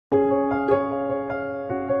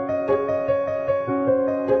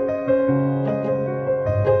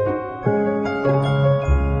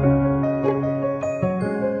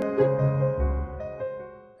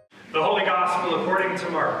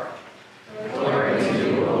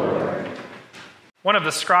One of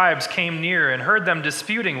the scribes came near and heard them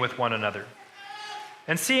disputing with one another.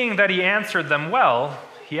 And seeing that he answered them well,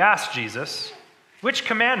 he asked Jesus, "Which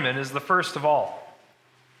commandment is the first of all?"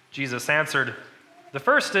 Jesus answered, "The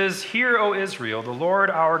first is, 'Hear, O Israel, the Lord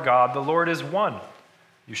our God, the Lord is one.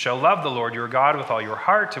 You shall love the Lord your God with all your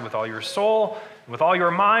heart and with all your soul, and with all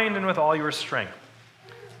your mind and with all your strength.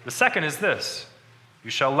 The second is this,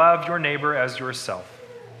 you shall love your neighbor as yourself.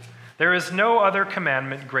 There is no other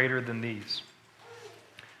commandment greater than these."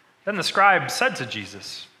 Then the scribe said to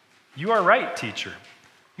Jesus, "You are right, teacher.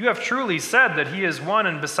 You have truly said that he is one,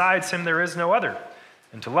 and besides him there is no other.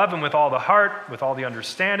 And to love him with all the heart, with all the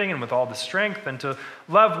understanding, and with all the strength, and to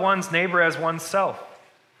love one's neighbor as oneself.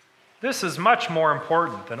 This is much more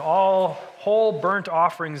important than all whole burnt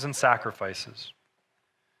offerings and sacrifices."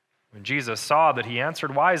 When Jesus saw that he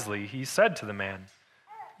answered wisely, he said to the man,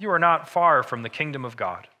 "You are not far from the kingdom of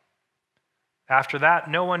God." After that,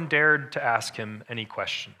 no one dared to ask him any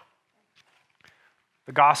question.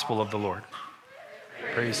 The gospel of the Lord.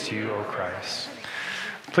 Praise to you, O Christ.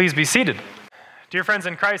 Please be seated. Dear friends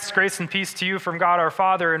in Christ, grace and peace to you from God our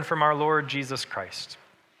Father and from our Lord Jesus Christ.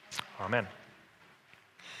 Amen.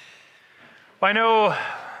 Well, I know,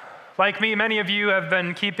 like me, many of you have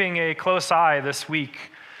been keeping a close eye this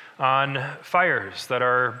week on fires that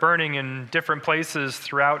are burning in different places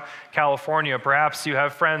throughout California. Perhaps you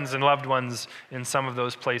have friends and loved ones in some of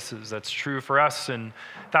those places. That's true for us in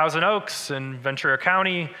Thousand Oaks and Ventura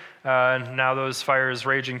County. Now those fires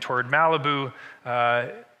raging toward Malibu.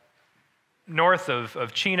 North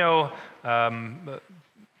of Chino,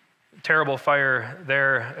 terrible fire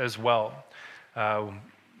there as well.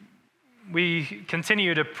 We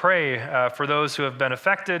continue to pray for those who have been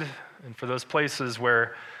affected and for those places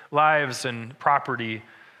where lives and property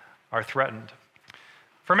are threatened.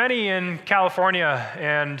 For many in California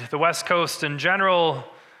and the West Coast in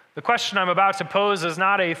general, the question I'm about to pose is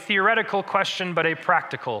not a theoretical question, but a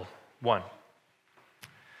practical one.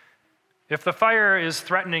 If the fire is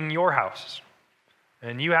threatening your house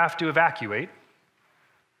and you have to evacuate,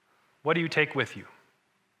 what do you take with you?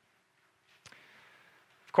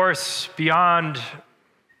 Of course, beyond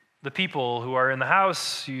the people who are in the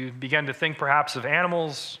house, you begin to think perhaps of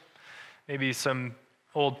animals, maybe some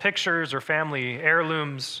old pictures or family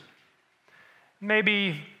heirlooms.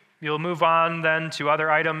 Maybe you'll move on then to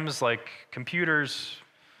other items like computers,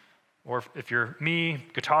 or if you're me,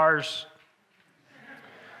 guitars.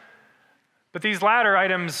 But these latter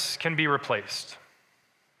items can be replaced.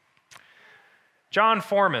 John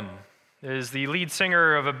Foreman is the lead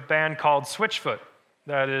singer of a band called Switchfoot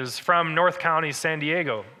that is from North County, San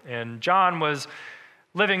Diego. And John was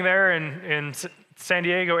living there in San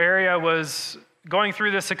Diego area, was going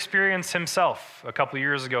through this experience himself a couple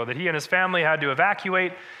years ago, that he and his family had to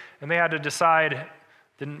evacuate, and they had to decide,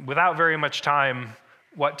 without very much time,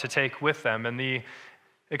 what to take with them. And the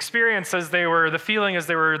experience the feeling as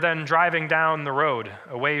they were then driving down the road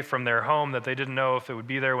away from their home that they didn't know if it would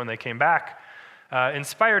be there when they came back,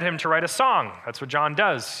 inspired him to write a song. That's what John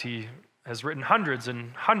does. He has written hundreds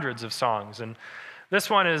and hundreds of songs. And this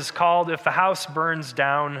one is called "If the House Burns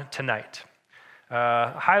Down Tonight."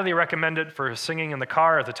 Highly recommend it for singing in the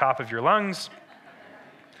car at the top of your lungs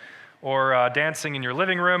or dancing in your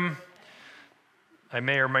living room. I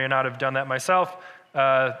may or may not have done that myself,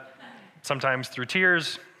 sometimes through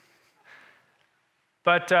tears.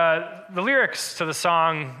 But the lyrics to the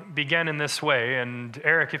song begin in this way. And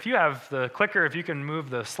Eric, if you have the clicker, if you can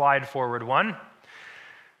move the slide forward one.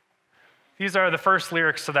 These are the first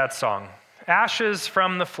lyrics to that song. "Ashes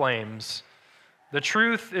from the flames, the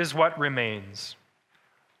truth is what remains.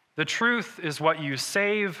 The truth is what you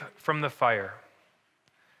save from the fire.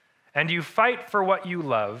 And you fight for what you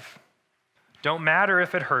love. Don't matter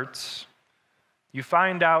if it hurts. You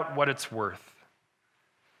find out what it's worth.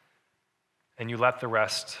 And you let the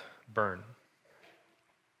rest burn."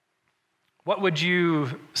 What would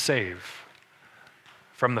you save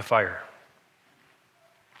from the fire?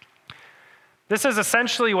 This is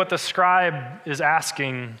essentially what the scribe is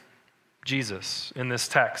asking Jesus in this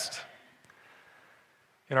text,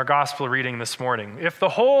 in our gospel reading this morning. If the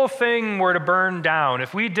whole thing were to burn down,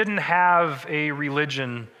 if we didn't have a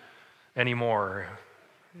religion anymore,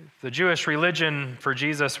 if the Jewish religion for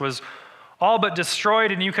Jesus was all but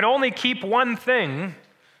destroyed and you could only keep one thing,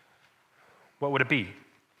 what would it be?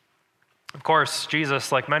 Of course,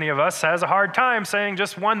 Jesus, like many of us, has a hard time saying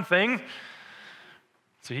just one thing.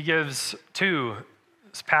 So he gives two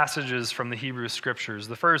passages from the Hebrew Scriptures.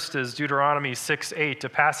 The first is Deuteronomy 6:8, a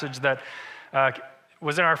passage that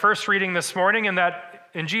was in our first reading this morning, and that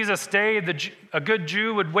in Jesus' day, a good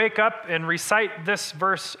Jew would wake up and recite this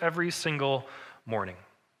verse every single morning.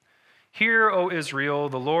 Hear, O Israel,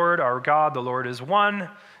 the Lord our God, the Lord is one.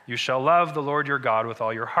 You shall love the Lord your God with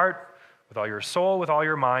all your heart, with all your soul, with all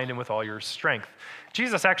your mind, and with all your strength.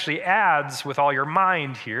 Jesus actually adds with all your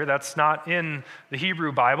mind here. That's not in the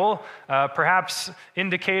Hebrew Bible, perhaps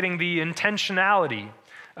indicating the intentionality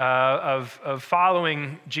of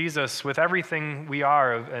following Jesus with everything we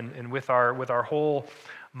are and with our whole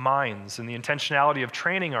minds, and the intentionality of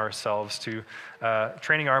training ourselves to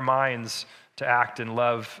training our minds to act in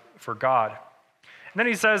love for God. And then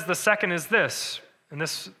he says the second is this, and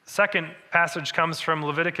this second passage comes from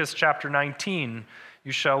Leviticus chapter 19.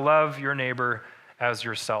 You shall love your neighbor as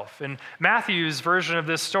yourself. In Matthew's version of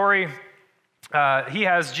this story, he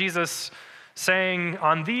has Jesus saying,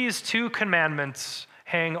 on these two commandments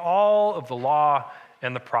hang all of the law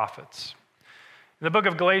and the prophets. In the book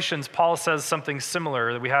of Galatians, Paul says something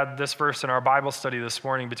similar. We had this verse in our Bible study this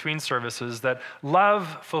morning between services, that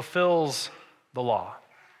love fulfills the law.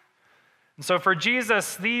 And so for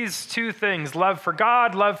Jesus, these two things, love for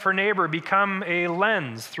God, love for neighbor, become a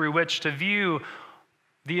lens through which to view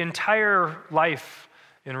the entire life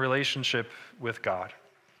in relationship with God.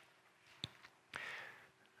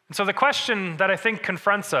 And so the question that I think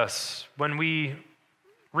confronts us when we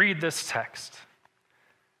read this text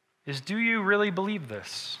is, do you really believe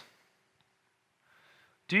this?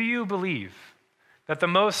 Do you believe that the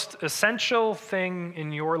most essential thing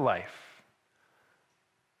in your life,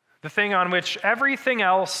 the thing on which everything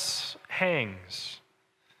else hangs,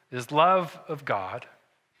 is love of God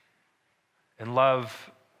and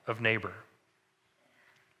love of neighbor?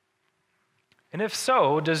 And if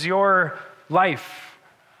so, does your life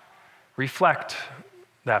reflect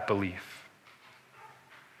that belief?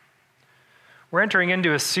 We're entering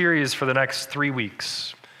into a series for the next 3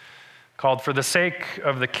 weeks called For the Sake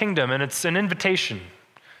of the Kingdom, and it's an invitation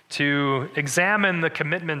to examine the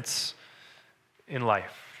commitments in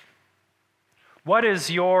life. What is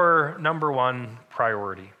your number one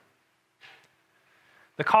priority?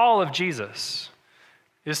 The call of Jesus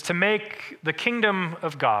is to make the kingdom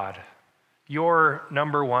of God your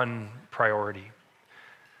number one priority.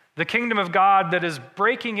 The kingdom of God that is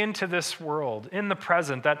breaking into this world in the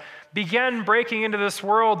present, that began breaking into this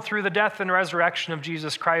world through the death and resurrection of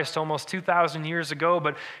Jesus Christ almost 2,000 years ago,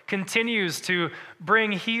 but continues to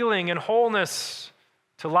bring healing and wholeness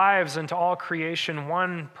to lives and to all creation,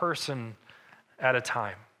 one person at a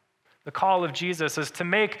time. The call of Jesus is to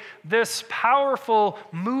make this powerful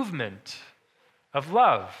movement of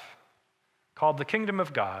love, called the kingdom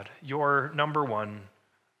of God, your number one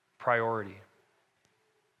priority.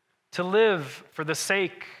 To live for the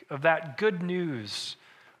sake of that good news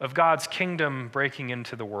of God's kingdom breaking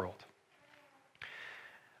into the world.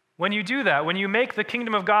 When you do that, when you make the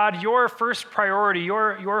kingdom of God your first priority,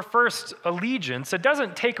 your first allegiance, it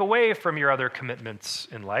doesn't take away from your other commitments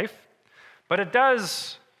in life, but it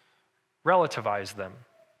does relativize them.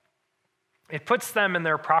 It puts them in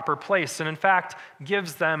their proper place, and in fact,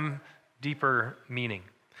 gives them deeper meaning.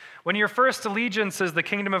 When your first allegiance is the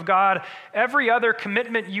kingdom of God, every other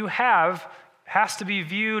commitment you have has to be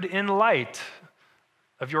viewed in light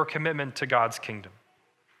of your commitment to God's kingdom.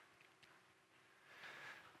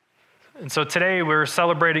 And so today we're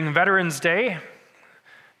celebrating Veterans Day,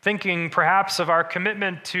 thinking perhaps of our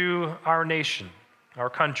commitment to our nation, our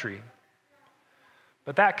country.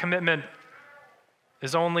 But that commitment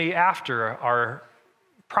is only after our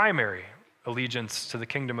primary allegiance to the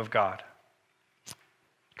kingdom of God.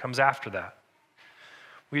 It comes after that.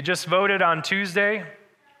 We just voted on Tuesday.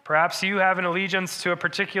 Perhaps you have an allegiance to a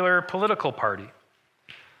particular political party.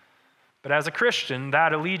 But as a Christian,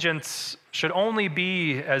 that allegiance should only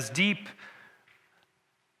be as deep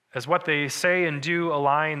as what they say and do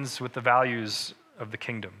aligns with the values of the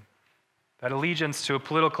kingdom. That allegiance to a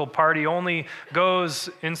political party only goes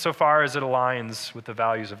insofar as it aligns with the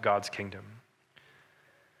values of God's kingdom.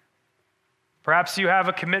 Perhaps you have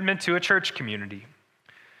a commitment to a church community.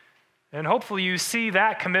 And hopefully you see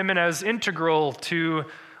that commitment as integral to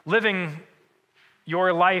living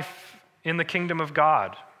your life in the kingdom of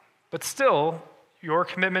God. But still, your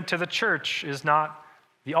commitment to the church is not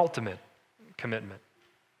the ultimate commitment.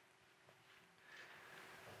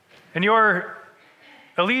 And your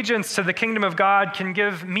allegiance to the kingdom of God can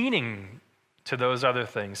give meaning to those other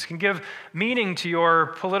things, can give meaning to your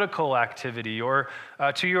political activity or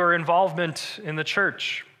to your involvement in the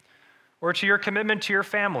church or to your commitment to your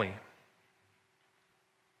family.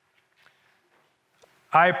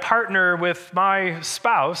 I partner with my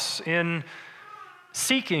spouse in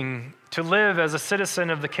seeking to live as a citizen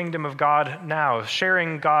of the kingdom of God now,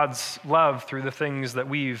 sharing God's love through the things that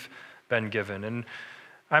we've been given. And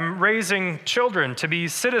I'm raising children to be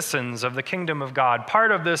citizens of the kingdom of God,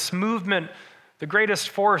 part of this movement, the greatest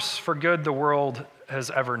force for good the world has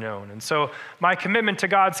ever known. And so my commitment to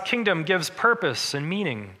God's kingdom gives purpose and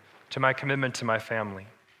meaning to my commitment to my family.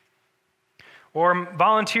 Or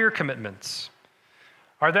volunteer commitments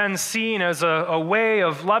are then seen as a way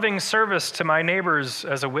of loving service to my neighbors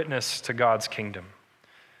as a witness to God's kingdom.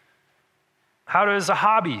 How does a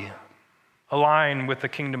hobby align with the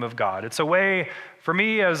kingdom of God? It's a way for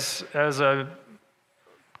me as a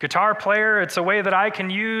guitar player, it's a way that I can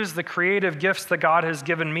use the creative gifts that God has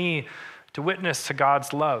given me to witness to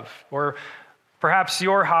God's love. Or perhaps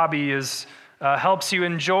your hobby helps you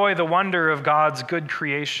enjoy the wonder of God's good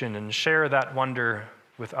creation and share that wonder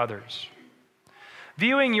with others.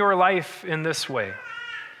 Viewing your life in this way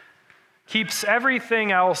keeps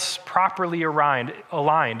everything else properly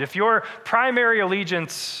aligned. If your primary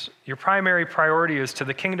allegiance, your primary priority is to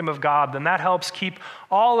the kingdom of God, then that helps keep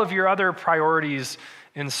all of your other priorities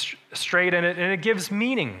straight in it, and it gives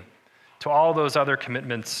meaning to all those other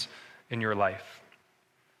commitments in your life,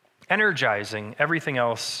 energizing everything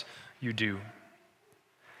else you do.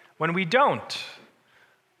 When we don't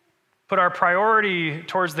put our priority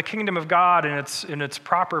towards the kingdom of God in its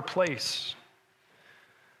proper place,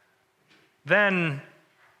 then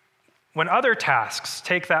when other tasks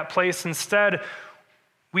take that place instead,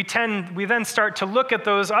 we then start to look at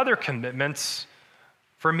those other commitments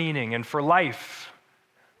for meaning and for life,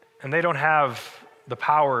 and they don't have the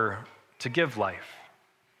power to give life.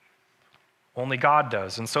 Only God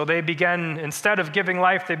does. And so they begin, instead of giving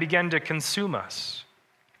life, they begin to consume us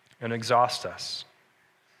and exhaust us.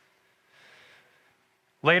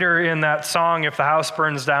 Later in that song, If the House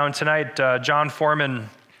Burns Down Tonight, John Foreman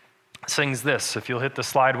sings this. If you'll hit the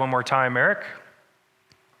slide one more time, Eric.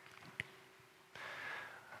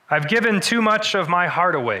 I've given too much of my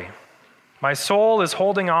heart away. My soul is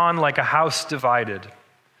holding on like a house divided.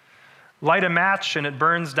 Light a match and it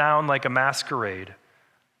burns down like a masquerade.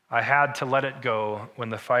 I had to let it go when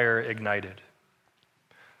the fire ignited.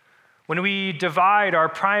 When we divide our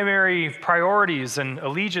primary priorities and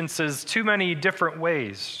allegiances too many different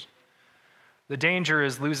ways, the danger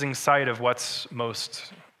is losing sight of what's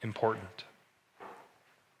most important.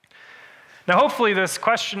 Now, hopefully, this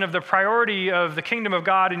question of the priority of the kingdom of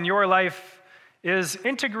God in your life is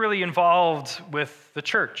integrally involved with the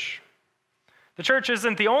church. The church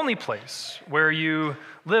isn't the only place where you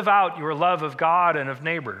live out your love of God and of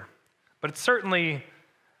neighbor, but it certainly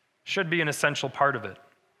should be an essential part of it.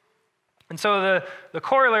 And so the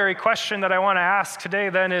corollary question that I want to ask today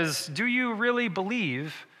then is, do you really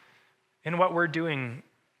believe in what we're doing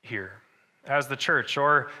here as the church?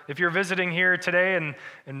 Or if you're visiting here today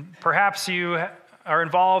and perhaps you are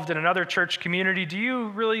involved in another church community, do you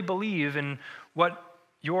really believe in what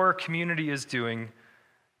your community is doing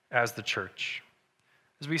as the church?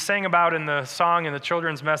 As we sang about in the song in the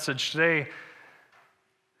children's message today,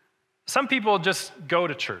 some people just go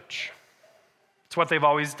to church. It's what they've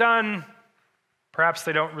always done. Perhaps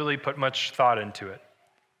they don't really put much thought into it.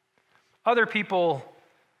 Other people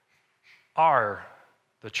are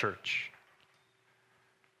the church.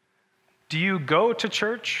 Do you go to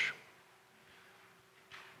church?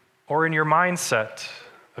 Or in your mindset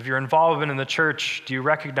of your involvement in the church, do you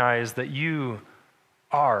recognize that you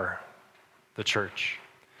are the church?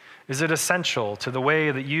 Is it essential to the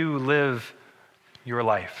way that you live your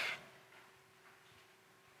life?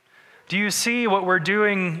 Do you see what we're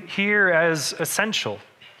doing here as essential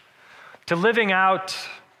to living out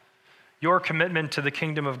your commitment to the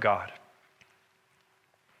kingdom of God?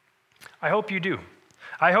 I hope you do.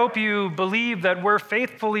 I hope you believe that we're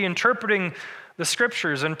faithfully interpreting the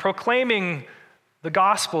scriptures and proclaiming the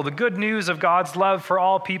gospel, the good news of God's love for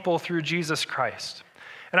all people through Jesus Christ.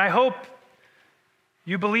 And I hope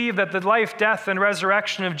you believe that the life, death, and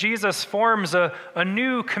resurrection of Jesus forms a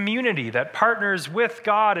new community that partners with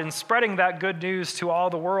God in spreading that good news to all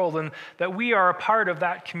the world, and that we are a part of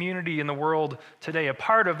that community in the world today, a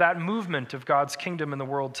part of that movement of God's kingdom in the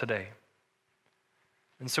world today.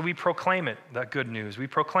 And so we proclaim it, that good news. We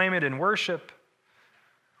proclaim it in worship.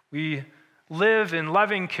 We live in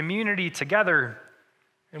loving community together,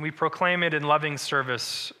 and we proclaim it in loving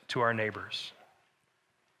service to our neighbors.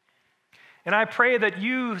 And I pray that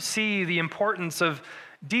you see the importance of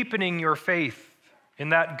deepening your faith in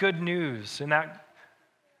that good news, in that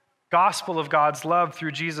gospel of God's love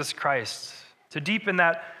through Jesus Christ, to deepen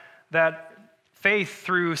that faith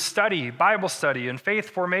through study, Bible study, and faith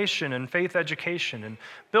formation and faith education, and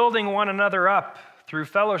building one another up through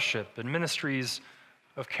fellowship and ministries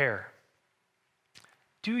of care.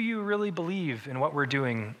 Do you really believe in what we're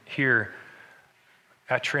doing here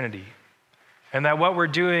at Trinity? and that what we're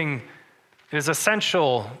doing is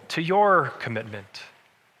essential to your commitment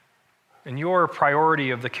and your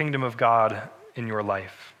priority of the kingdom of God in your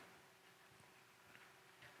life.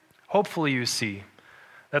 Hopefully you see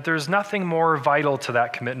that there's nothing more vital to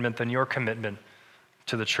that commitment than your commitment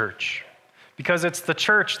to the church, because it's the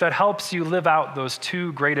church that helps you live out those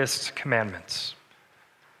two greatest commandments.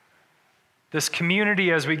 This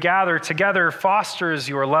community, as we gather together, fosters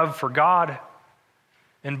your love for God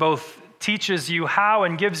and both teaches you how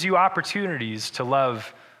and gives you opportunities to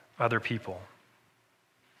love other people.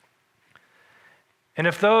 And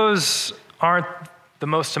if those aren't the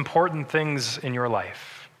most important things in your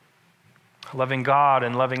life, loving God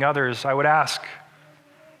and loving others, I would ask,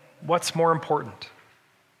 what's more important?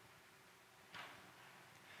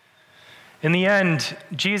 In the end,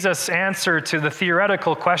 Jesus' answer to the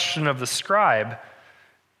theoretical question of the scribe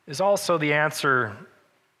is also the answer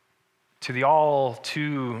to the all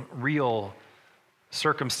too real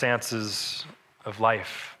circumstances of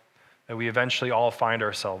life that we eventually all find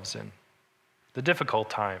ourselves in. The difficult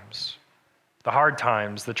times, the hard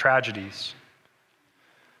times, the tragedies.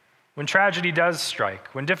 When tragedy does strike,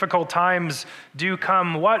 when difficult times do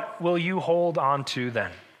come, what will you hold on to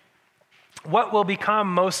then? What will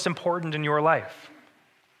become most important in your life?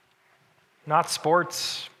 Not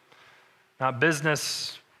sports, not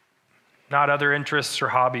business, not other interests or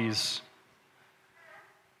hobbies,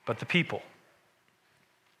 but the people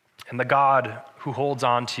and the God who holds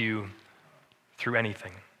on to you through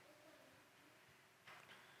anything.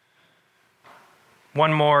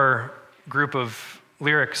 One more group of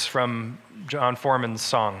lyrics from John Foreman's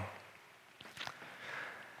song.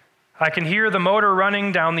 I can hear the motor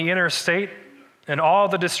running down the interstate, and all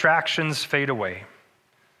the distractions fade away.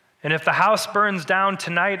 And if the house burns down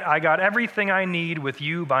tonight, I got everything I need with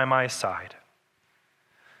you by my side.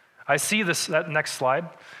 I see this, that next slide.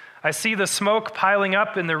 I see the smoke piling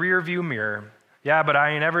up in the rearview mirror. Yeah, but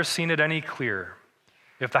I ain't ever seen it any clearer.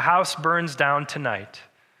 If the house burns down tonight,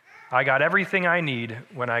 I got everything I need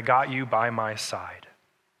when I got you by my side.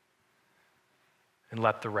 And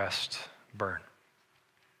let the rest burn.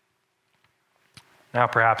 Now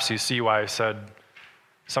perhaps you see why I said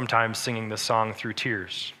sometimes singing this song through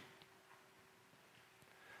tears.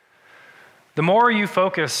 The more you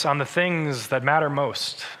focus on the things that matter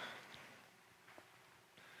most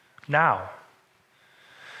now,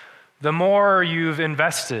 the more you've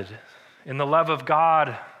invested in the love of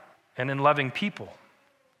God and in loving people,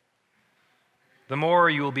 the more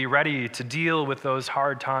you will be ready to deal with those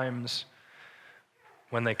hard times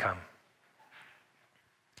when they come.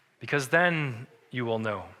 Because then you will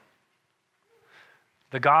know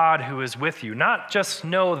the God who is with you. Not just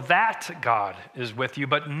know that God is with you,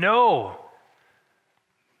 but know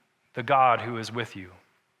the God who is with you.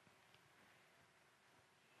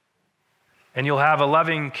 And you'll have a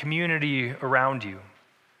loving community around you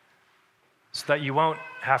so that you won't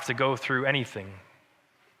have to go through anything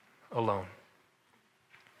alone.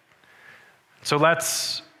 So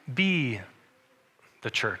let's be the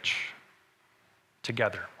church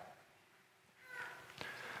together.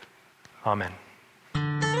 Amen.